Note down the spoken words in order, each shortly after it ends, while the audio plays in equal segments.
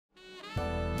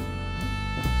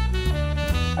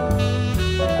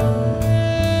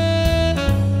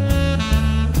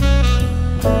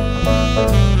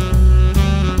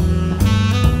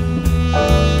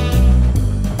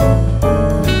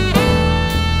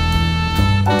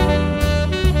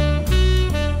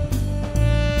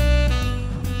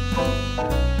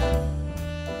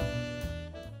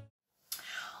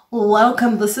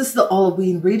Welcome. This is the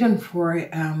Halloween reading for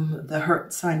the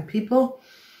Heart sign people.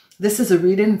 This is a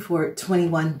reading for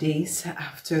 21 days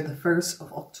after the 1st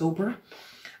of October.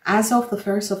 As of the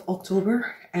 1st of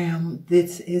October,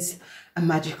 this is a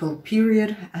magical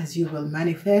period as you will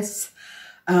manifest.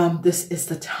 This is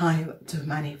the time to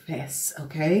manifest,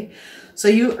 okay? So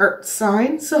you Earth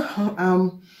signs,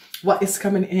 what is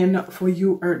coming in for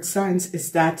you Earth signs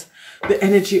is that the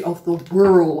energy of the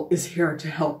world is here to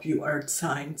help you Earth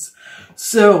signs.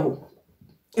 So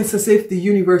it's as if the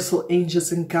universal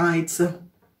angels and guides,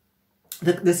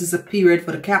 this is a period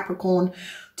for the Capricorn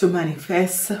to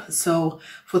manifest. So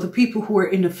for the people who are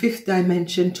in the 5th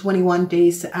dimension, 21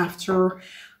 days after,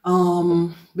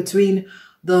 between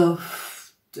the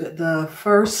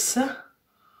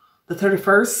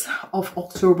 31st of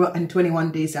October and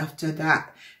 21 days after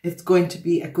that, it's going to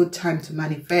be a good time to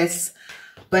manifest.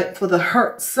 But for the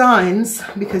Heart signs,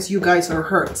 because you guys are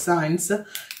Heart signs,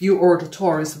 you are the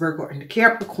Taurus, Virgo, and the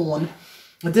Capricorn,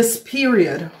 this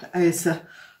period is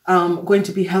going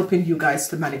to be helping you guys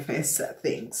to manifest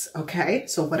things, okay?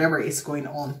 So whatever is going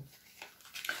on.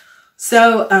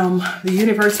 So the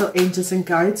universal angels and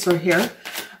guides are here.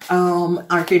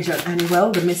 Archangel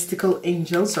Aniel, the mystical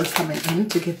angels are coming in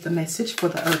to give the message for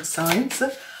the Earth signs.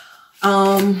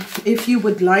 If you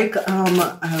would like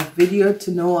a video to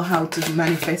know how to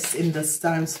manifest in this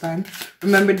time span,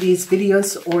 remember these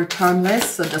videos are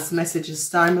timeless, so this message is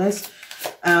timeless.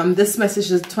 This message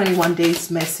is a 21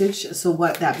 days message. So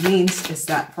what that means is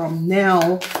that from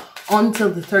now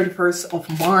until the 31st of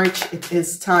March, it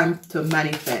is time to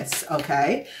manifest,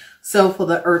 okay? So for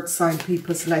the Earth sign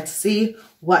people, let's see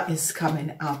what is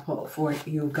coming up for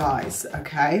you guys,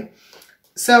 okay?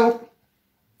 So,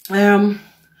 I'm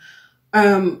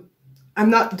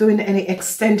not doing any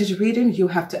extended reading. You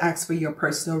have to ask for your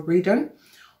personal reading.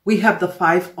 We have the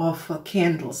 5 of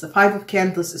candles. The 5 of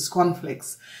candles is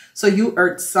conflicts. So you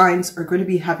Earth signs are going to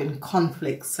be having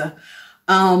conflicts.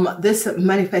 This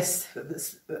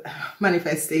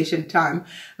manifestation time,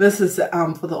 this is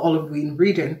for the Halloween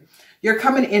reading. You're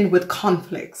coming in with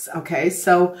conflicts, okay?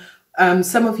 So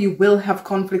some of you will have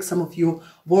conflicts. Some of you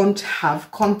won't have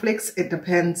conflicts. It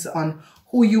depends on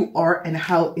who you are and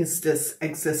how is this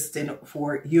existing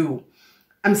for you.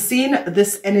 I'm seeing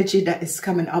this energy that is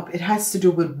coming up. It has to do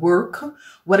with work,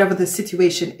 whatever the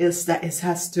situation is that it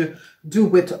has to do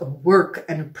with work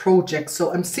and projects.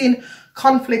 So I'm seeing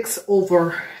conflicts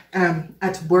over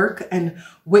at work and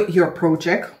with your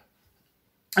project.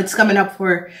 It's coming up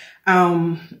for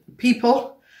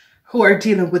people who are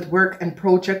dealing with work and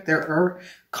project. There are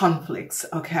conflicts,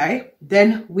 okay?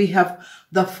 Then we have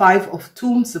the 5 of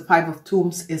Tombs. The 5 of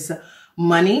Tombs is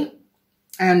money,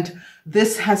 and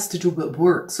this has to do with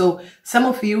work. So some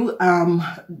of you,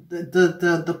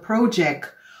 the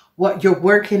project, what you're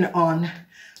working on,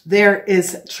 there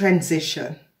is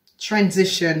transition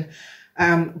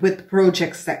with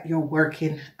projects that you're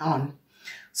working on.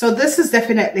 So this is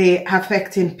definitely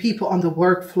affecting people on the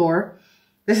work floor.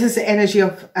 This is the energy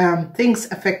of things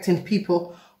affecting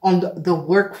people on the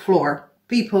work floor,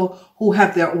 people who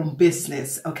have their own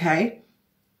business, okay?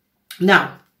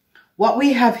 Now, what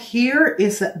we have here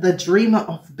is the Dreamer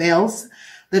of Bells.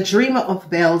 The Dreamer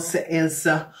of Bells is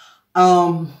a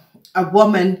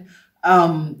woman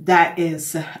that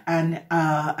is an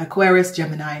Aquarius,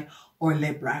 Gemini, or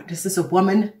Libra. This is a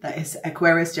woman that is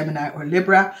Aquarius, Gemini, or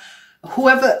Libra.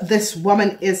 Whoever this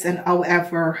woman is, and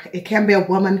however, it can be a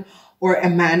woman or a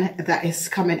man that is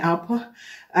coming up.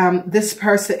 This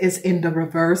person is in the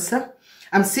reverse.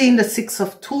 I'm seeing the 6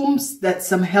 of Tombs, that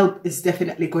some help is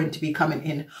definitely going to be coming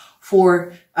in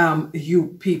for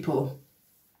you people.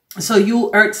 So you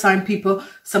Earth sign people,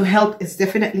 some help is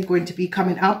definitely going to be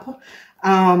coming up.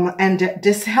 And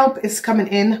this help is coming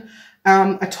in.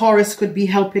 A Taurus could be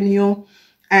helping you.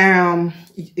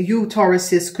 You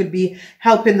Tauruses could be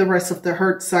helping the rest of the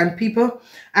Heart sign people.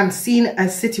 I'm seeing a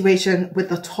situation with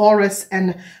the Taurus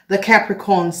and the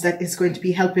Capricorns that is going to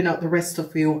be helping out the rest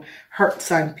of you Heart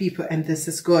sign people, and this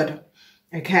is good,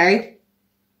 okay?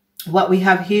 What we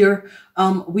have here,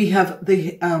 we have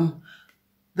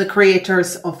the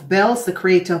creators of bells. The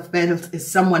creator of bells is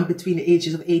someone between the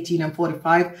ages of 18 and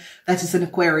 45. That is an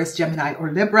Aquarius, Gemini,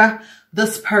 or Libra.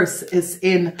 This person is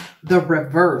in the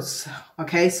reverse.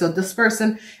 Okay, so this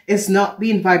person is not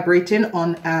being vibrating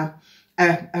on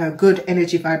a good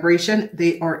energy vibration.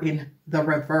 They are in the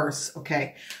reverse.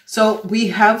 Okay, so we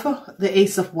have the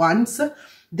Ace of Wands.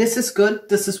 This is good.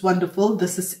 This is wonderful.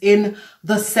 This is in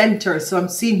the center. So I'm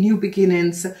seeing new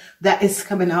beginnings that is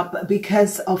coming up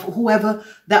because of whoever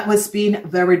that was being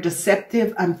very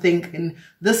deceptive. I'm thinking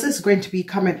this is going to be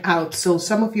coming out. So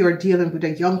some of you are dealing with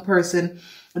a young person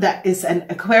that is an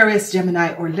Aquarius,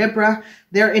 Gemini, or Libra.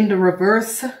 They're in the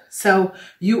reverse. So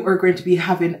you are going to be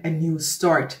having a new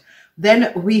start.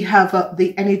 Then we have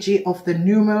the energy of the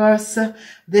numerous.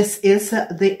 This is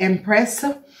the Empress.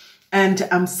 And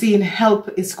I'm seeing help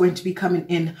is going to be coming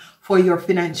in for your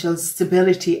financial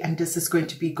stability. And this is going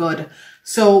to be good.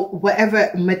 So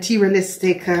whatever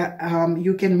materialistic,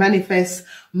 you can manifest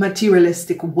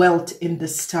materialistic wealth in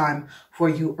this time for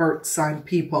you earth sign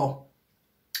people.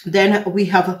 Then we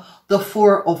have the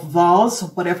Four of Wands.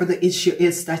 Whatever the issue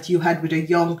is that you had with a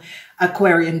young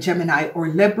Aquarian, Gemini, or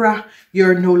Libra,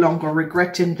 you're no longer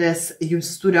regretting this. You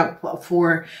stood up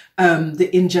for the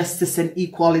injustice and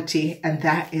equality, and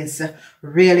that is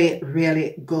really,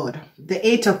 really good. The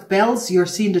Eight of Bells, you're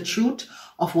seeing the truth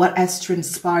of what has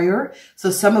transpired.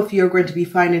 So some of you are going to be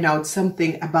finding out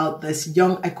something about this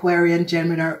young Aquarian,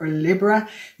 Gemini, or Libra.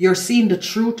 You're seeing the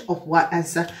truth of what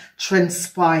has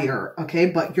transpired, okay?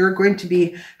 But you're going to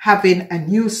be having a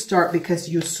new start because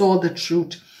you saw the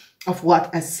truth of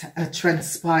what has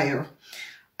transpired.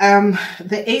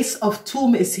 The Ace of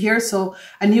Tomb is here. So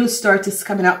a new start is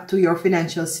coming up to your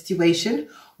financial situation.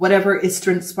 Whatever is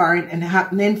transpiring and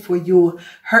happening for you,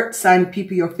 heart sign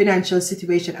people, your financial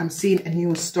situation, I'm seeing a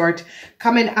new start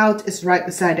coming out is right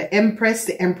beside the Empress.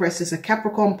 The Empress is a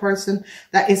Capricorn person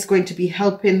that is going to be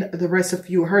helping the rest of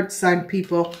you, heart sign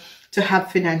people, to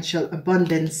have financial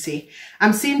abundance.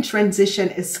 I'm seeing transition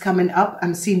is coming up.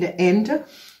 I'm seeing the end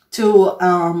to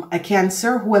a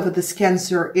Cancer, whoever this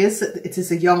Cancer is. It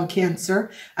is a young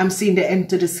Cancer. I'm seeing the end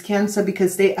to this Cancer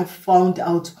because they have found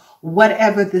out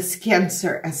whatever this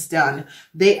Cancer has done.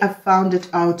 They have found it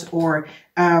out, or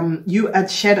you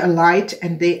had shed a light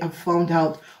and they have found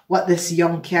out what this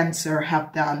young Cancer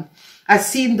have done. I've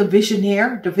seen the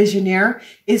Visionaire. The Visionaire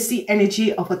is the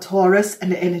energy of a Taurus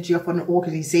and the energy of an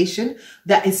organization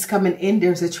that is coming in.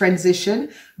 There's a transition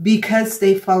because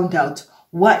they found out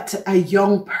what a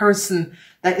young person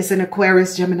that is an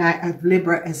Aquarius, Gemini, and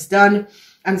Libra has done.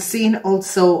 I'm seeing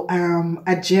also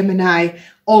a Gemini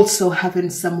also having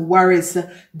some worries,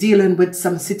 dealing with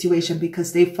some situation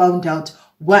because they found out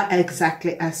what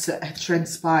exactly has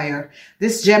transpired.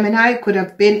 This Gemini could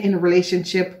have been in a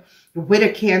relationship with a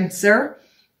Cancer,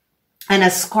 and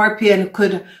a Scorpion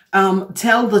could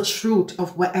tell the truth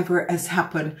of whatever has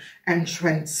happened and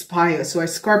transpired. So a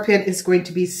Scorpion is going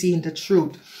to be seeing the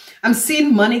truth. I'm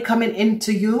seeing money coming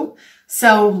into you.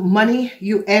 So money,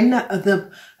 you end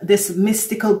this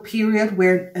mystical period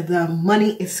where the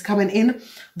money is coming in.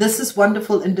 This is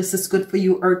wonderful and this is good for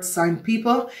you earth sign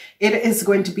people. It is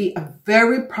going to be a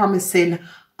very promising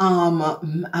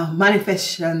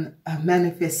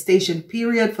manifestation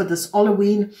period for this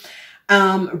Halloween.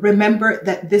 Remember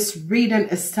that this reading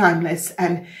is timeless,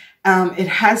 and it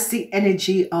has the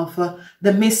energy of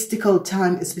the mystical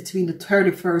time is between the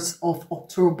 31st of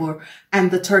October and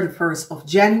the 31st of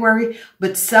January.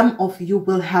 But some of you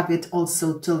will have it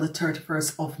also till the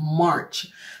 31st of March.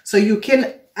 So you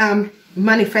can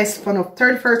manifest from the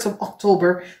 31st of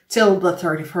October till the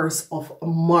 31st of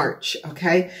March.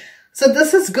 Okay. So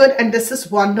this is good and this is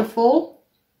wonderful.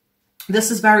 This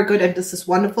is very good and this is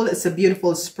wonderful. It's a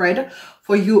beautiful spread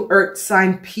for you earth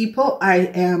sign people.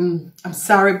 I'm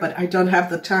sorry, but I don't have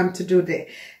the time to do the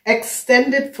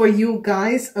extended for you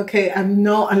guys. Okay, I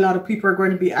know a lot of people are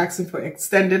going to be asking for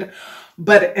extended,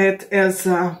 but it is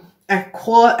a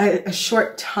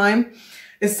short time.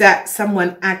 Is that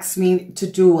someone asked me to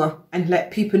do and let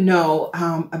people know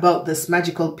about this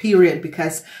magical period,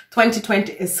 because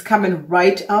 2020 is coming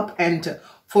right up, and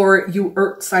for you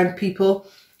earth sign people,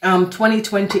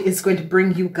 2020 is going to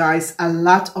bring you guys a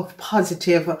lot of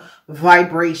positive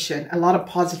vibration,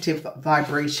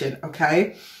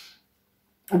 okay?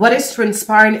 What is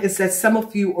transpiring is that some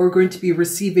of you are going to be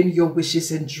receiving your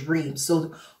wishes and dreams.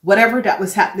 So whatever that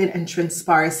was happening and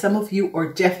transpired, some of you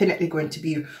are definitely going to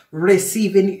be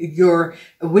receiving your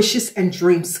wishes and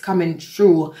dreams coming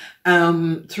true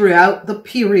throughout the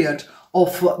period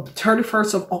of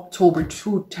 31st of October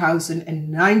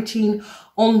 2019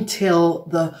 until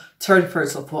the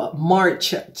 31st of March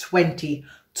 2020.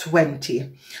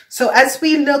 So as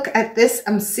we look at this,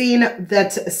 I'm seeing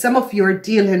that some of you are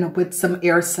dealing with some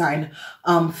air sign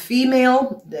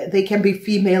female. They can be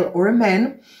female or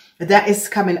men. That is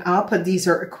coming up. These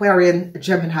are Aquarian,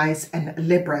 Geminis, and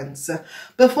Librans.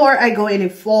 Before I go any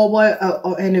forward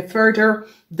or any further,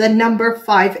 the number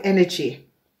 5 energy.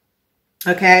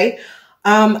 Okay.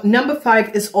 Number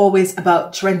 5 is always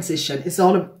about transition. It's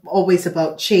always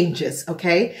about changes.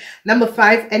 Okay. Number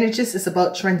 5 energies is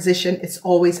about transition. It's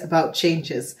always about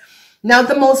changes. Now,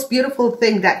 the most beautiful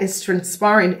thing that is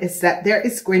transpiring is that there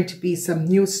is going to be some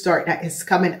new start that is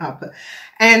coming up.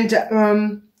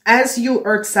 And, as you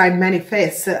earth sign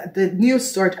manifest, the new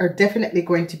start are definitely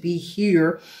going to be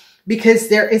here, because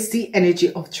there is the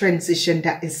energy of transition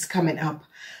that is coming up.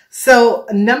 So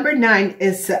number 9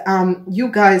 is you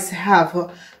guys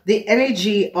have the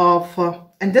energy of,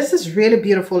 and this is really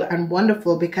beautiful and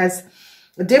wonderful, because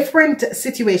different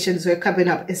situations are coming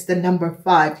up, is the number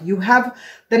 5. You have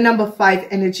the number 5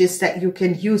 energies that you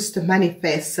can use to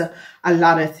manifest a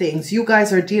lot of things. You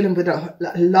guys are dealing with a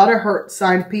lot of earth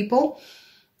sign people,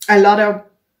 a lot of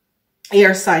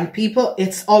air sign people.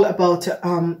 It's all about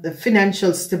the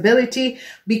financial stability,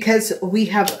 because we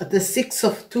have the 6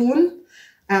 of Toon,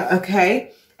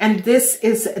 okay, and this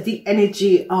is the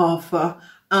energy of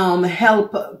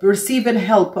help, receiving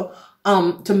help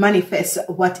to manifest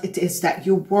what it is that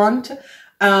you want.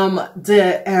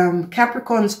 The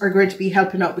Capricorns are going to be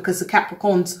helping out, because the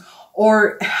Capricorns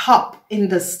are up in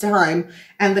this time,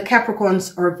 and the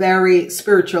Capricorns are very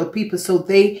spiritual people, so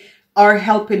they are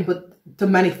helping with to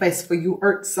manifest for you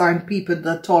earth sign people,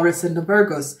 the Taurus and the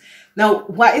Virgos. Now,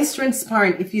 what is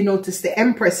transpiring, if you notice, the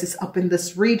Empress is up in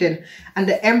this reading, and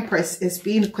the Empress is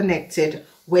being connected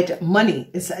with money.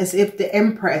 It's as if the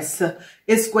Empress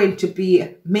is going to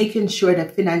be making sure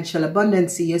that financial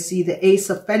abundance. You see the Ace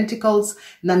of Pentacles,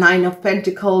 the 9 of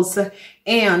Pentacles,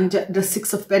 and the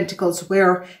 6 of Pentacles,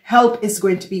 where help is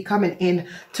going to be coming in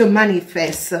to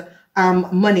manifest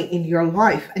money in your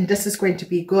life. And this is going to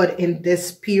be good in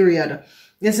this period.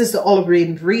 This is the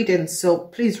Halloween reading, so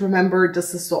please remember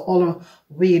this is the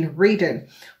Halloween reading.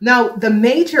 Now, the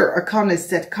major arcanas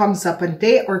that comes up, and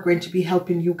they are going to be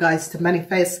helping you guys to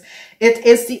manifest, it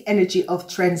is the energy of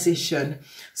transition.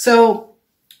 So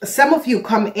some of you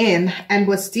come in and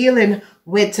was dealing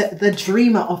with the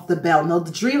Dreamer of the Bell. Now,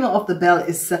 the Dreamer of the Bell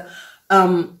is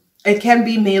it can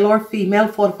be male or female,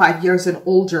 45 years and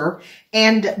older.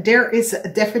 And there is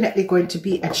definitely going to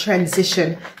be a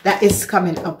transition that is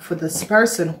coming up for this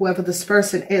person, whoever this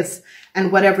person is,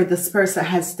 and whatever this person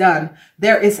has done.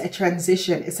 There is a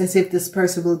transition. It's as if this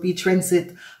person will be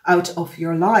transit out of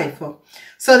your life.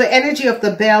 So the energy of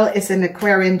the bell is an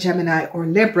Aquarian, Gemini, or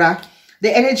Libra.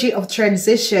 The energy of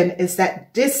transition is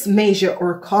that this major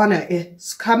arcana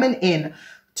is coming in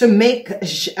to make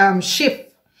a shift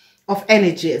of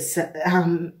energies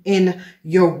in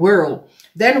your world.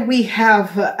 Then we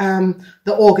have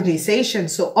the organization.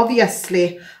 So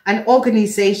obviously an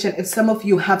organization, if some of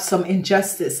you have some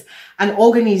injustice, an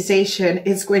organization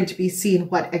is going to be seeing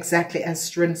what exactly has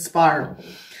transpired.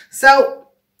 So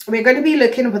we're going to be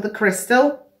looking with the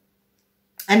crystal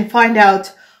and find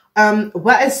out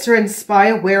what has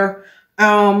transpired, where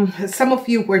some of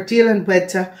you were dealing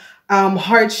with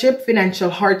hardship, financial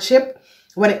hardship,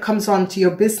 when it comes on to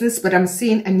your business, but I'm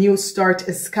seeing a new start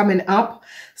is coming up.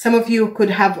 Some of you could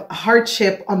have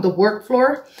hardship on the work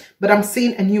floor, but I'm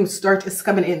seeing a new start is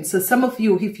coming in. So some of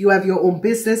you, if you have your own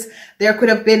business, there could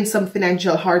have been some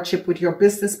financial hardship with your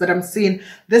business, but I'm seeing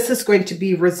this is going to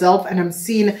be resolved, and I'm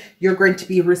seeing you're going to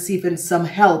be receiving some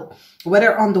help,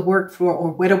 whether on the work floor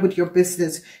or whether with your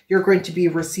business, you're going to be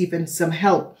receiving some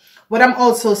help. What I'm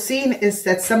also seeing is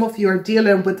that some of you are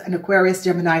dealing with an Aquarius,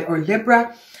 Gemini, or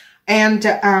Libra, and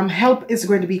help is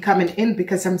going to be coming in,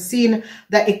 because I'm seeing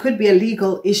that it could be a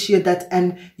legal issue that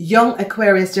an young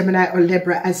Aquarius, Gemini, or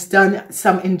Libra has done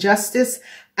some injustice,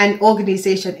 and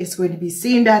organization is going to be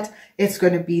seeing that it's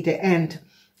going to be the end.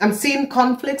 I'm seeing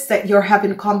conflicts, that you're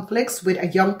having conflicts with a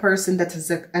young person that is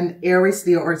an Aries,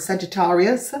 Leo, or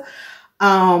Sagittarius.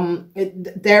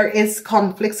 There is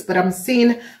conflicts, but I'm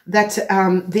seeing that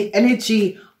the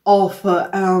energy of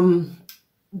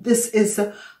this is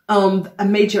a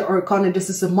major arcana. This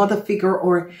is a mother figure,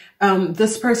 or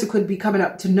this person could be coming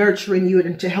up to nurturing you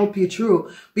and to help you through,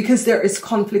 because there is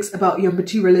conflicts about your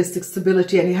materialistic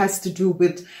stability, and it has to do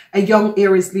with a young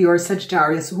Aries, Leo, or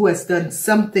Sagittarius who has done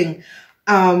something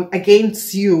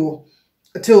against you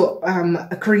to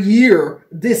create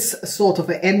this sort of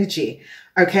energy.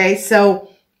 Okay, so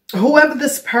whoever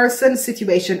this person's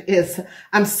situation is,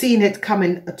 I'm seeing it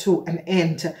coming to an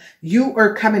end. You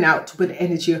are coming out with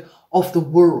energy of the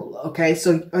world. Okay,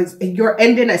 so you're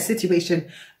ending a situation.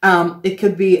 It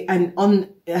could be an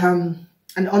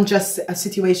unjust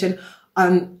situation,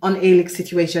 an unalic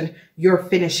situation. You're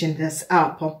finishing this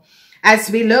up.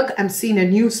 As we look, I'm seeing a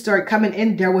new start coming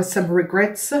in. There was some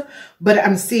regrets, but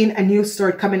I'm seeing a new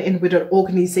start coming in with an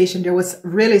organization. There was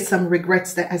really some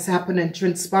regrets that has happened and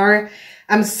transpired.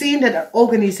 I'm seeing that an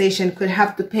organization could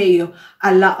have to pay you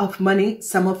a lot of money,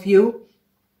 some of you,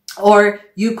 or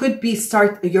you could be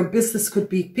your business could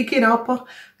be picking up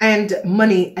and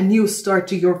money, a new start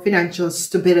to your financial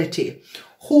stability.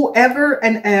 whoever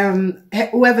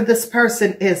whoever this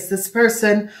person is,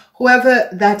 whoever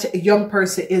that young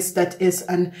person is that is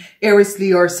an Aries,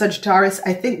 Leo, or Sagittarius,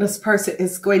 I think this person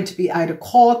is going to be either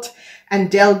caught and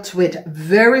dealt with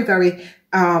very, very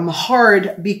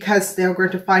hard, because they're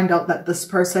going to find out that this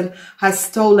person has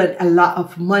stolen a lot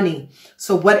of money.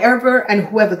 So whatever and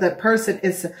whoever that person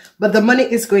is, but the money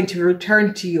is going to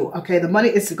return to you. Okay. The money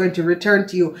is going to return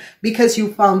to you because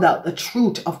you found out the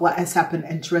truth of what has happened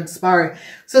and transpired.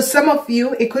 So some of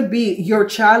you, it could be your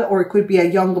child, or it could be a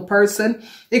younger person.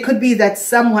 It could be that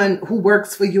someone who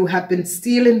works for you have been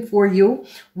stealing for you.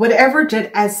 Whatever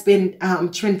that has been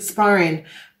transpiring,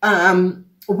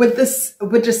 with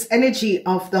this energy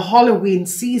of the Halloween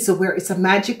season, where it's a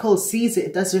magical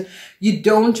season, you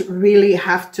don't really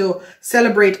have to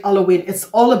celebrate Halloween. It's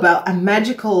all about a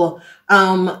magical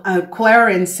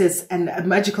occurrences and a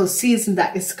magical season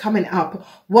that is coming up.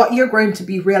 What you're going to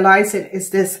be realizing is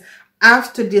this,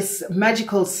 after this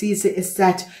magical season, is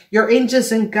that your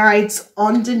angels and guides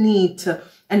underneath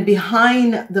and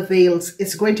behind the veils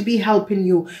is going to be helping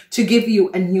you to give you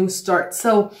a new start.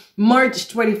 So March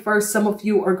 21st, some of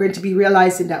you are going to be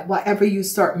realizing that whatever you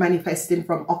start manifesting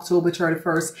from October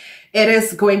 31st, it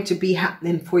is going to be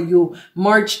happening for you.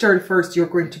 March 31st, you're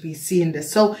going to be seeing this.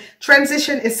 So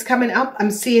transition is coming up. I'm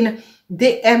seeing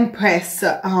the Empress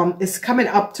is coming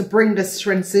up to bring this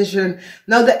transition.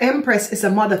 Now, the Empress is a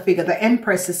mother figure. The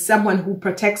Empress is someone who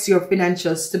protects your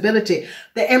financial stability.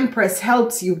 The Empress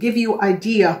helps you, give you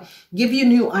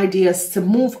new ideas to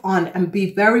move on and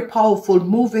be very powerful,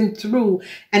 moving through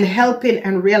and helping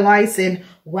and realizing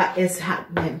what is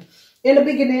happening. In the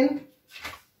beginning,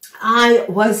 I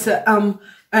was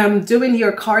doing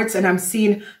your cards, and I'm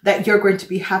seeing that you're going to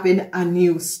be having a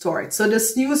new start. So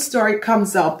this new start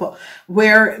comes up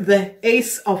where the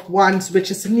Ace of Wands,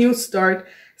 which is a new start.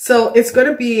 So it's going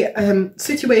to be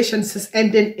situations is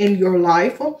ending in your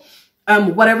life.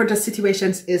 Whatever the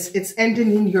situations is, it's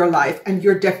ending in your life, and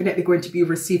you're definitely going to be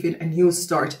receiving a new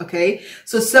start. Okay.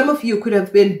 So some of you could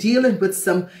have been dealing with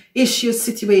some issues,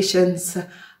 situations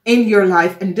in your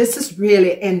life, and this is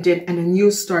really ending and a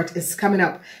new start is coming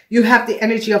up. You have the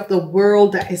energy of the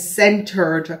world that is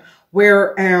centered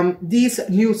where this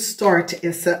new start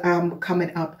is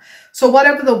coming up. So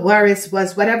whatever the worries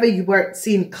was, whatever you weren't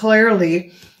seeing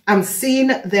clearly, I'm seeing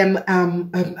them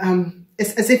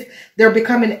it's as if they're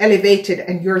becoming elevated,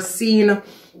 and you're seeing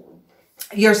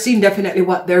definitely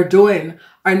what they're doing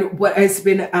and what has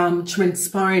been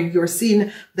transpiring. You're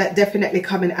seeing that definitely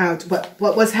coming out. But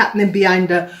what was happening behind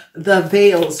the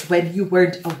veils when you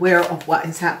weren't aware of what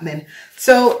is happening.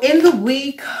 So in the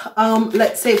week,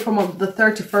 let's say from the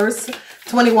 31st,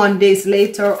 21 days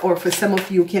later, or for some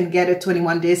of you can get it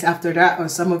 21 days after that, or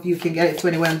some of you can get it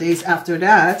 21 days after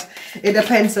that. It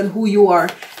depends on who you are,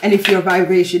 and if you're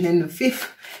vibration in the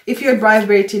fifth. If you're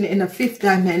vibrating in a fifth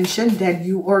dimension, then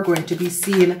you are going to be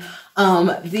seeing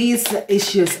these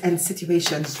issues and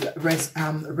situations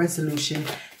resolution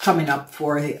coming up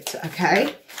for it.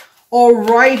 Okay.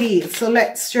 Alrighty. So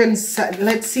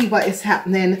let's see what is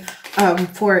happening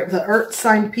for the earth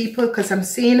sign people, because I'm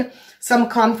seeing some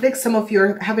conflicts. Some of you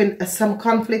are having some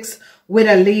conflicts with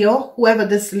a Leo, whoever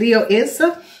this Leo is.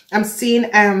 I'm seeing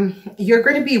you're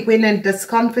going to be winning this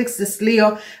conflicts. This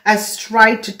Leo has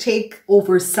tried to take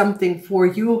over something for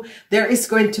you. There is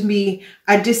going to be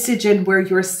a decision where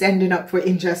you're standing up for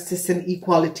injustice and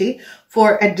equality,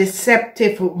 for a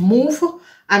deceptive move.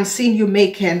 I'm seeing you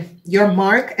making your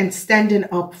mark and standing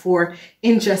up for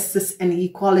injustice and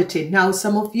equality. Now,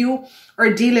 some of you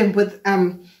are dealing with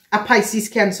a Pisces,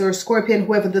 Cancer, or Scorpion,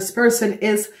 whoever this person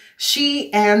is.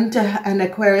 She and an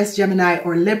Aquarius, Gemini,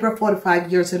 or Libra,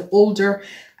 45 years and older,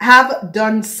 have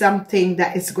done something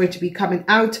that is going to be coming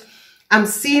out. I'm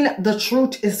seeing the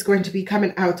truth is going to be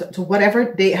coming out to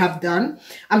whatever they have done.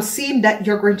 I'm seeing that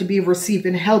you're going to be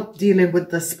receiving help dealing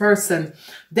with this person.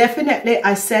 Definitely,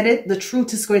 I said it, the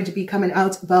truth is going to be coming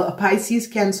out about a Pisces,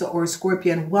 Cancer, or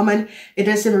Scorpion woman. It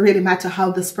doesn't really matter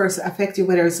how this person affects you,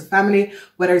 whether it's a family,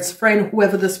 whether it's a friend,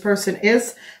 whoever this person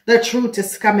is. The truth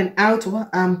is coming out,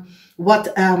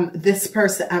 what this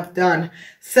person have done.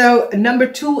 So number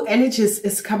 2, energies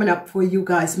is coming up for you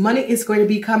guys. Money is going to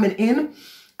be coming in.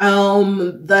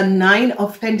 The 9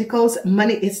 of Pentacles,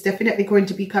 money is definitely going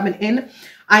to be coming in.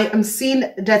 I am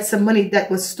seeing that some money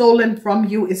that was stolen from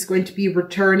you is going to be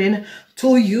returning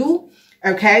to you.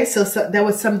 Okay, so there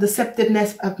was some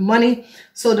deceptiveness of money.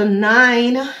 So the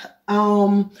 9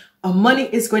 of money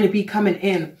is going to be coming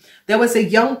in. There was a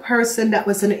young person that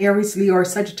was an Aries, Leo, or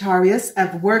Sagittarius,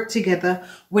 have worked together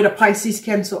with a Pisces,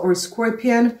 Cancer, or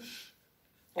Scorpion.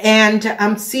 And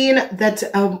I'm seeing that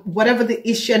whatever the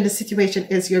issue and the situation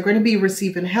is, you're going to be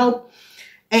receiving help.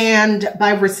 And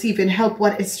by receiving help,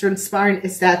 what is transpiring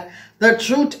is that the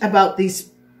truth about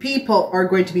these people are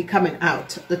going to be coming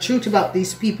out. The truth about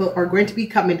these people are going to be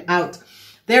coming out.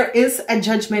 There is a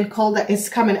judgment call that is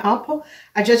coming up.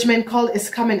 A judgment call is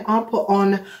coming up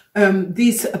on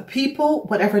these people,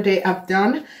 whatever they have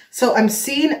done. So I'm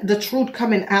seeing the truth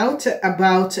coming out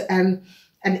about an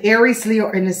Aries, Leo,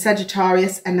 and a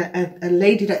Sagittarius, and a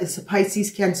lady that is a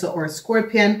Pisces, Cancer, or a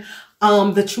Scorpion.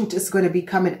 The truth is going to be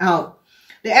coming out.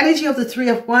 The energy of the Three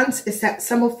of Wands is that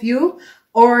some of you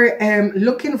are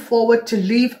looking forward to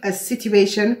leave a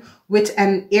situation with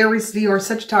an Aries, Leo, or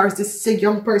Sagittarius. This is a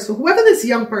young person. Whoever this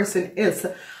young person is,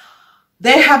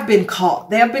 they have been caught.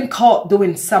 They have been caught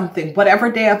doing something.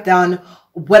 Whatever they have done,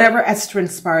 whatever has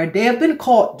transpired, they have been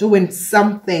caught doing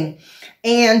something.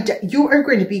 And you are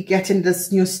going to be getting this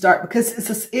new start, because it's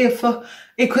as if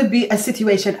it could be a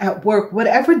situation at work.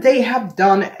 Whatever they have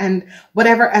done and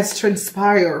whatever has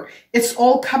transpired, it's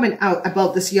all coming out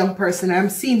about this young person. I'm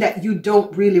seeing that you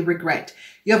don't really regret.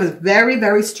 You have a very,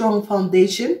 very strong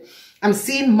foundation. I'm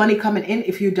seeing money coming in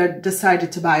if you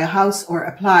decided to buy a house or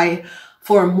apply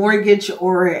for a mortgage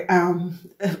or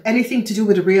anything to do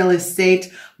with real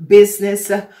estate,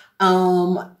 business,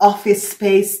 office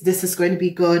space. This is going to be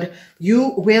good.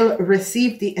 You will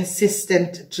receive the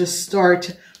assistant to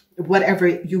start whatever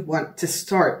you want to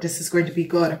start. This is going to be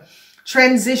good.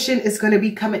 Transition is going to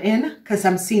be coming in, because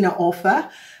I'm seeing an offer.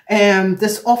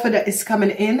 This offer that is coming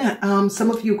in,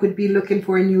 some of you could be looking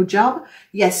for a new job.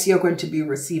 Yes, you're going to be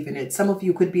receiving it. Some of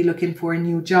you could be looking for a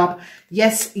new job.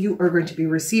 Yes, you are going to be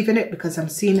receiving it, because I'm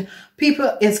seeing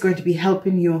people is going to be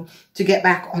helping you to get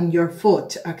back on your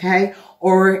foot, okay?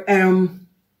 Or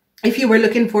if you were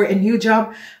looking for a new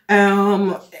job,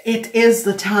 it is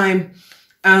the time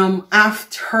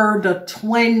after the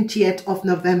 20th of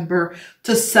November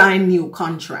to sign new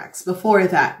contracts. Before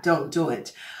that, don't do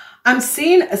it. I'm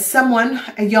seeing someone,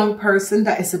 a young person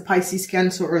that is a Pisces,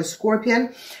 Cancer, or a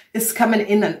Scorpion, is coming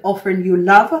in and offering you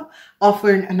love,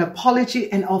 offering an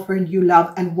apology, and offering you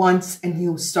love, and wants a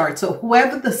new start. So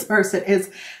whoever this person is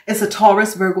a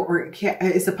Taurus, Virgo, or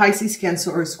is a Pisces,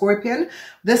 Cancer, or a Scorpion.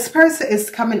 This person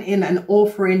is coming in and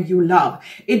offering you love.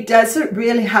 It doesn't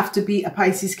really have to be a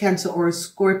Pisces, Cancer, or a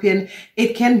Scorpion.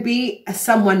 It can be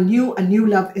someone new. A new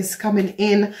love is coming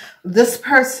in. This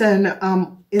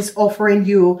person is offering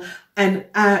you and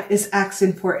is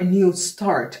asking for a new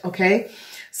start, okay?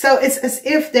 So it's as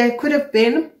if there could have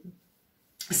been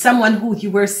someone who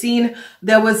you were seeing,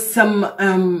 there was some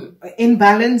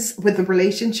imbalance with the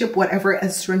relationship, whatever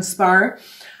has transpired.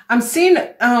 I'm seeing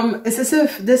it's as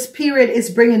if this period is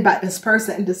bringing back this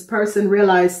person, and this person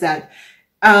realized that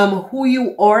who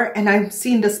you are, and I'm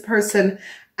seeing this person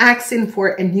asking for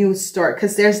a new start,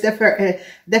 because there's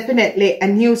definitely a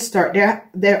new start.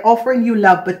 They're offering you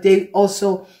love, but they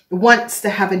also wants to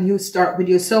have a new start with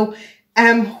you. So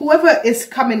whoever is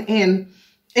coming in,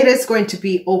 it is going to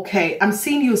be okay. I'm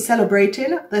seeing you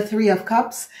celebrating the Three of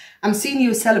Cups. I'm seeing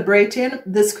you celebrating.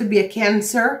 This could be a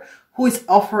Cancer who is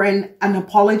offering an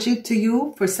apology to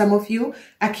you. For some of you,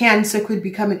 a Cancer could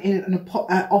be coming in and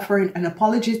offering an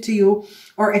apology to you,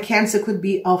 or a Cancer could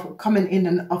be coming in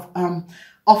and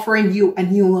offering you a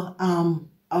new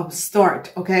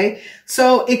start, okay?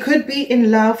 So it could be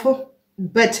in love,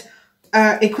 but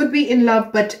it could be in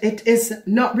love, but it is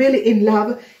not really in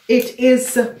love. It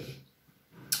is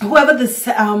whoever this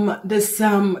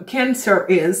Cancer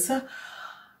is.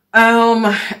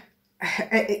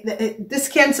 This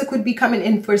Cancer could be coming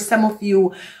in for some of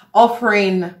you,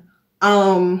 offering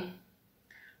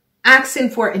asking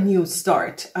for a new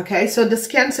start, okay? So this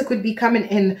Cancer could be coming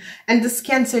in, and this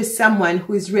Cancer is someone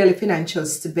who is really financially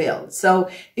stable. So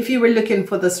if you were looking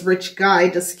for this rich guy,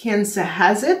 this Cancer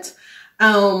has it.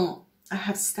 I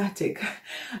have static.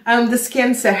 This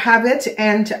Cancer have it,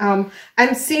 and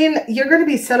I'm seeing you're going to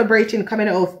be celebrating coming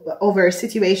over a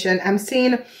situation. I'm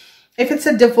seeing if it's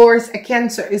a divorce, a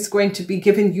Cancer is going to be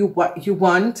giving you what you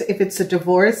want. If it's a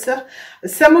divorce,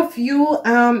 some of you,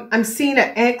 I'm seeing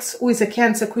an ex who is a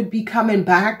Cancer could be coming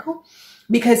back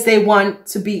because they want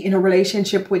to be in a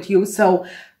relationship with you. So,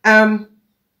 oh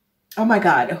my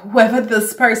God, whoever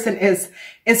this person is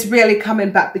really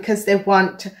coming back because they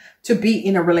want to be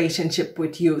in a relationship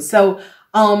with you. So,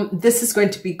 this is going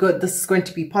to be good. This is going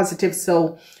to be positive.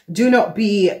 So do not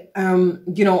be,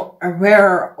 you know,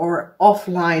 aware or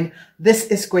offline. This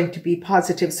is going to be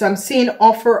positive. So I'm seeing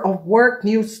offer of work,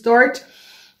 new start.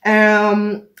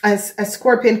 As a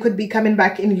Scorpion could be coming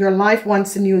back in your life,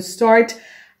 wants a new start.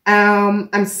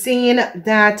 I'm seeing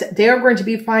that they're going to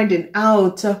be finding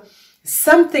out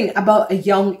something about a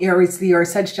young Aries, Leo, or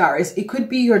Sagittarius. It could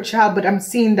be your child, but I'm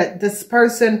seeing that this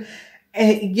person,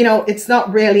 you know, it's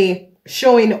not really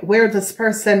showing where this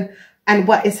person and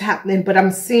what is happening, but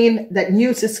I'm seeing that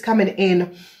news is coming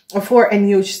in for a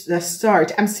new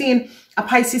start. I'm seeing a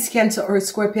Pisces, Cancer, or a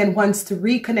Scorpion wants to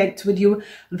reconnect with you.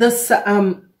 This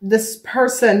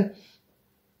person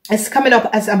is coming up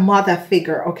as a mother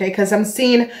figure, okay? Because I'm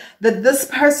seeing that this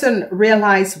person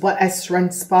realized what has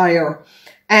transpired,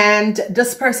 and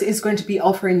this person is going to be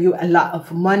offering you a lot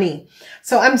of money.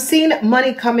 So I'm seeing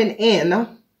money coming in,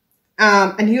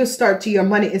 and you start to your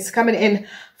money is coming in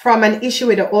from an issue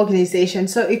with the organization.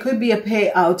 So it could be a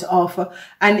payout of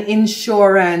an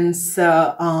insurance.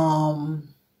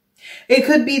 It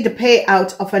could be the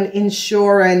payout of an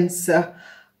insurance.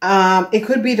 It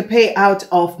could be the payout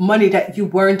of money that you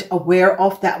weren't aware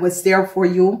of that was there for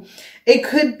you. It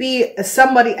could be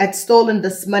somebody had stolen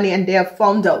this money and they have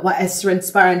found out what has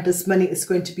transpired. This money is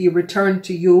going to be returned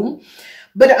to you.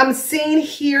 But I'm seeing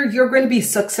here you're going to be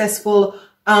successfully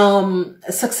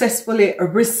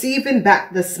receiving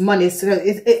back this money. So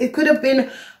it could have been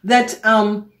that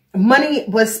money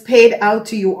was paid out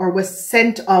to you or was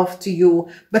sent off to you,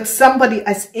 but somebody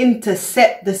has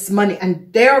intercepted this money, and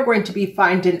they're going to be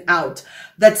finding out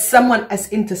that someone has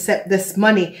intercepted this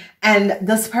money, and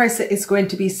this person is going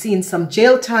to be seeing some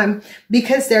jail time,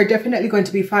 because they're definitely going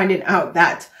to be finding out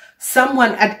that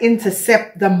someone had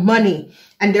intercepted the money,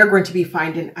 and they're going to be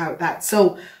finding out that.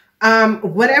 So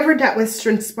whatever that was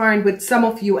transpiring with some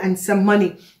of you and some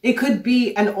money, it could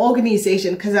be an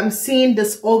organization, because I'm seeing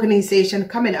this organization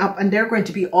coming up and they're going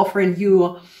to be offering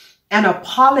you an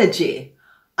apology.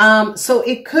 So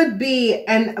it could be,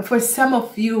 and for some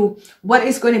of you, what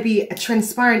is going to be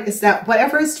transpiring is that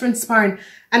whatever is transpiring,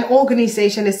 an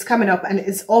organization is coming up and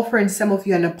is offering some of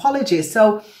you an apology.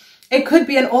 So it could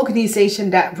be an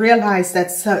organization that realized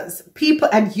that people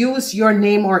had used your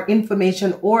name or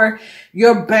information or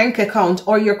your bank account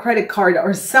or your credit card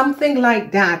or something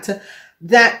like that,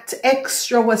 that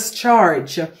extra was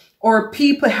charged, or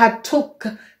people had took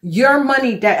your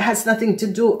money that has nothing to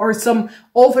do, or some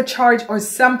overcharge or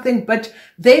something, but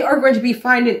they are going to be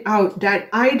finding out that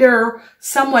either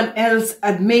someone else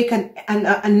had make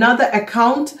another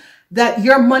account, that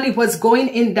your money was going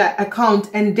in that account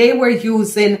and they were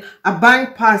using a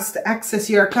bank pass to access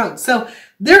your account. So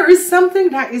there is something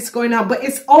that is going on, but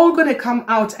it's all going to come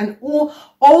out, and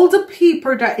all the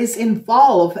people that is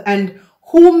involved and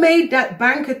who made that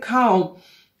bank account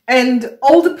and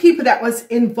all the people that was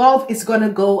involved is going to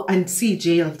go and see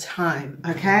jail time.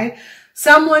 Okay.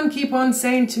 Someone keep on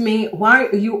saying to me, why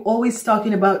are you always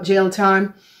talking about jail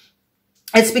time?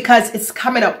 It's because it's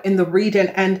coming up in the reading,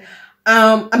 and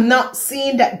I'm not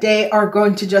seeing that they are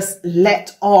going to just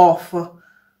let off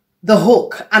the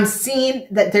hook. I'm seeing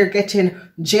that they're getting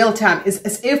jail time. It's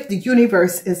as if the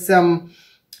universe is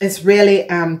really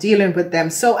dealing with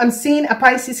them. So I'm seeing a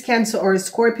Pisces, Cancer, or a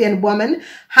Scorpion woman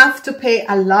have to pay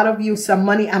a lot of you some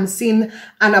money. I'm seeing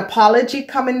an apology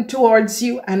coming towards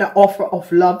you and an offer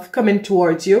of love coming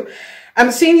towards you.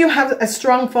 I'm seeing you have a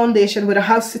strong foundation with a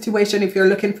house situation. If you're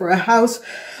looking for a house,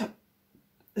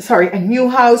 a new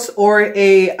house, or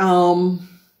a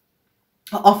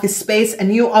office space, a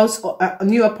new house, or a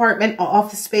new apartment or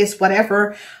office space,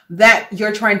 whatever that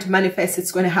you're trying to manifest,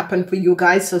 it's going to happen for you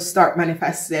guys. So start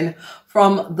manifesting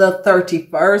from the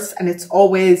 31st. And it's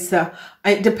always,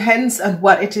 it depends on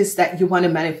what it is that you want to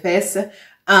manifest.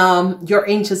 Your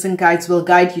angels and guides will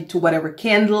guide you to whatever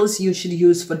candles you should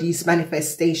use for these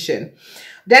manifestation.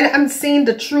 Then I'm seeing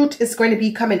the truth is going to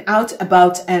be coming out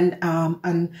about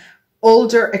an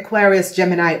older Aquarius,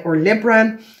 Gemini, or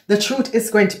Libra. The truth is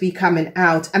going to be coming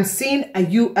out. I'm seeing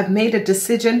you have made a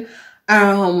decision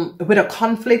with a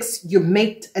conflict. You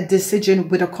make a decision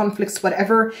with a conflict,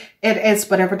 whatever it is,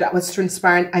 whatever that was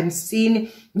transpiring. I'm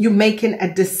seeing you making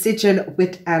a decision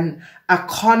with a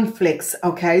conflict.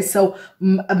 Okay, so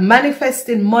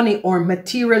manifesting money or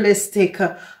materialistic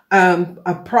a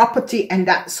property and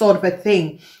that sort of a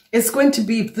thing is going to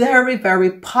be very, very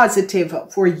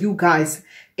positive for you guys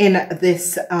in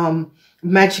this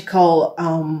magical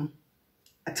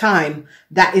time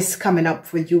that is coming up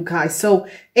for you guys. So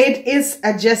it is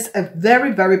just a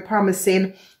very, very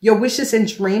promising. Your wishes and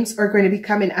dreams are going to be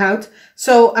coming out.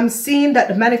 So I'm seeing that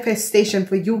the manifestation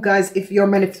for you guys, if you're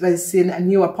manifesting a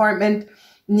new apartment,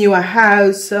 new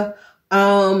house,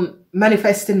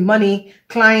 manifesting money,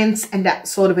 clients, and that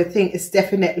sort of a thing is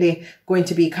definitely going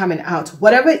to be coming out.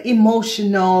 Whatever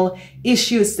emotional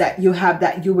issues that you have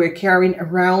that you were carrying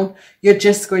around, you're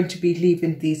just going to be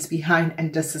leaving these behind,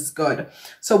 and this is good.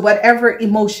 So whatever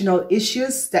emotional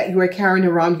issues that you are carrying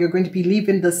around, you're going to be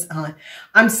leaving this on.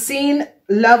 I'm seeing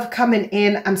love coming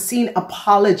in. I'm seeing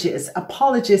apologies.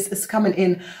 Apologies is coming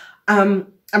in.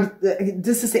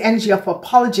 this is the energy of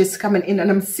apologies coming in,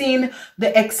 and I'm seeing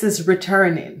the exes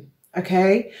returning.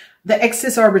 Okay, the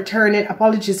exes are returning,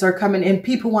 apologies are coming in.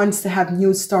 People wants to have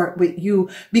new start with you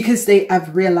because they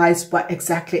have realized what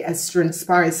exactly has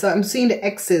transpired. So I'm seeing the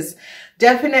exes.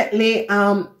 Definitely,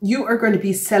 you are going to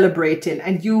be celebrating,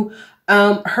 and you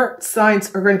heart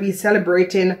signs are going to be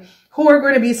celebrating. Who are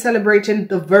going to be celebrating?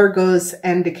 The Virgos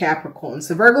and the Capricorns.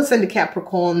 The Virgos and the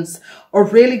Capricorns are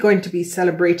really going to be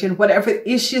celebrating whatever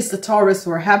issues the Taurus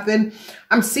were having.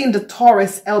 I'm seeing the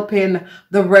Taurus helping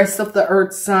the rest of the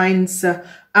earth signs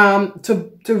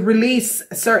to release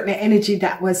certain energy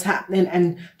that was happening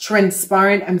and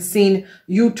transpiring. I'm seeing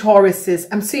you Tauruses.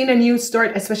 I'm seeing a new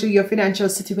start, especially your financial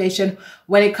situation.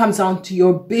 When it comes on to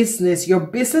your business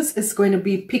is going to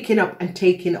be picking up and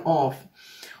taking off.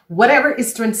 Whatever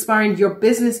is transpiring, your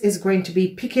business is going to be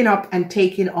picking up and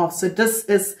taking off. So this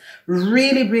is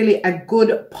really, really a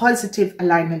good positive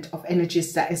alignment of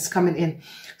energies that is coming in.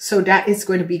 So that is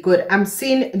going to be good. I'm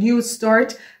seeing a new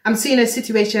start. I'm seeing a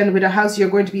situation with a house. You're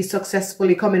going to be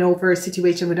successfully coming over a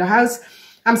situation with a house.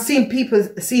 I'm seeing people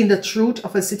seeing the truth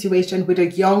of a situation with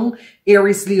a young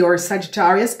Aries, Leo, or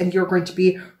Sagittarius, and you're going to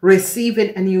be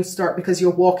receiving a new start because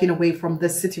you're walking away from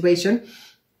this situation.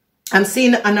 I'm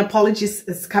seeing an apology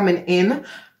is coming in,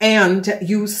 and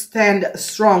you stand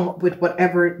strong with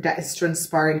whatever that is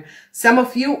transpiring. Some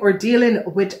of you are dealing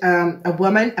with a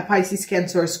woman, a Pisces,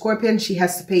 Cancer, or Scorpion. She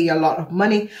has to pay you a lot of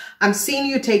money. I'm seeing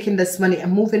you taking this money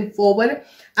and moving forward.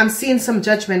 I'm seeing some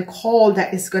judgment call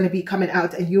that is going to be coming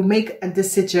out, and you make a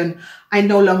decision. I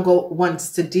no longer want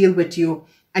to deal with you,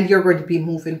 and you're going to be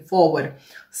moving forward.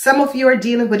 Some of you are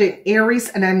dealing with an Aries,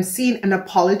 and I'm seeing an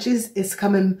apology is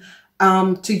coming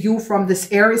to you from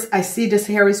this Aries. I see this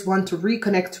Aries want to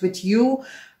reconnect with you.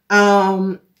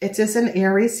 It is an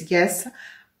Aries, yes.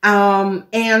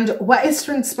 And what is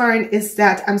transpiring is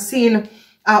that I'm seeing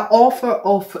an offer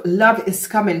of love is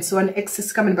coming. So an ex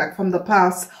is coming back from the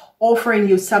past, offering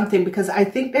you something, because I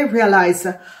think they realize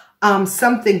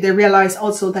something. They realize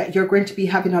also that you're going to be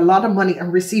having a lot of money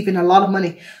and receiving a lot of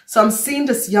money. So I'm seeing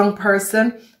this young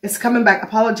person is coming back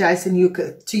apologizing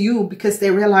to you because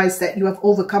they realize that you have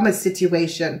overcome a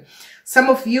situation. Some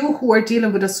of you who are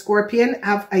dealing with a Scorpion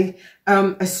have a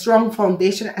strong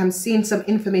foundation. I'm seeing some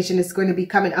information is going to be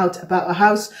coming out about a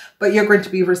house, but you're going to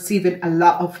be receiving a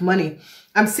lot of money.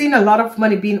 I'm seeing a lot of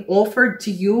money being offered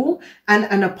to you and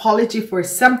an apology for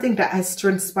something that has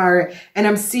transpired. And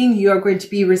I'm seeing you're going to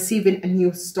be receiving a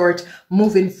new start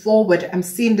moving forward. I'm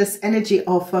seeing this energy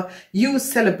of you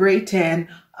celebrating,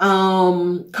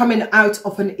 coming out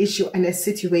of an issue and a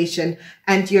situation,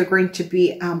 and you're going to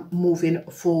be moving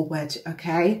forward.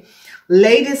 Okay,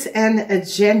 ladies and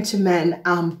gentlemen,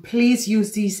 please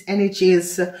use these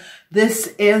energies. This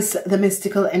is the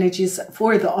mystical energies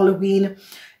for the Halloween.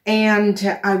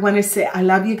 And I want to say I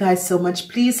love you guys so much.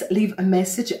 Please leave a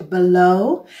message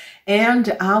below,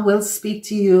 and I will speak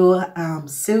to you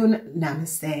soon.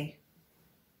 Namaste.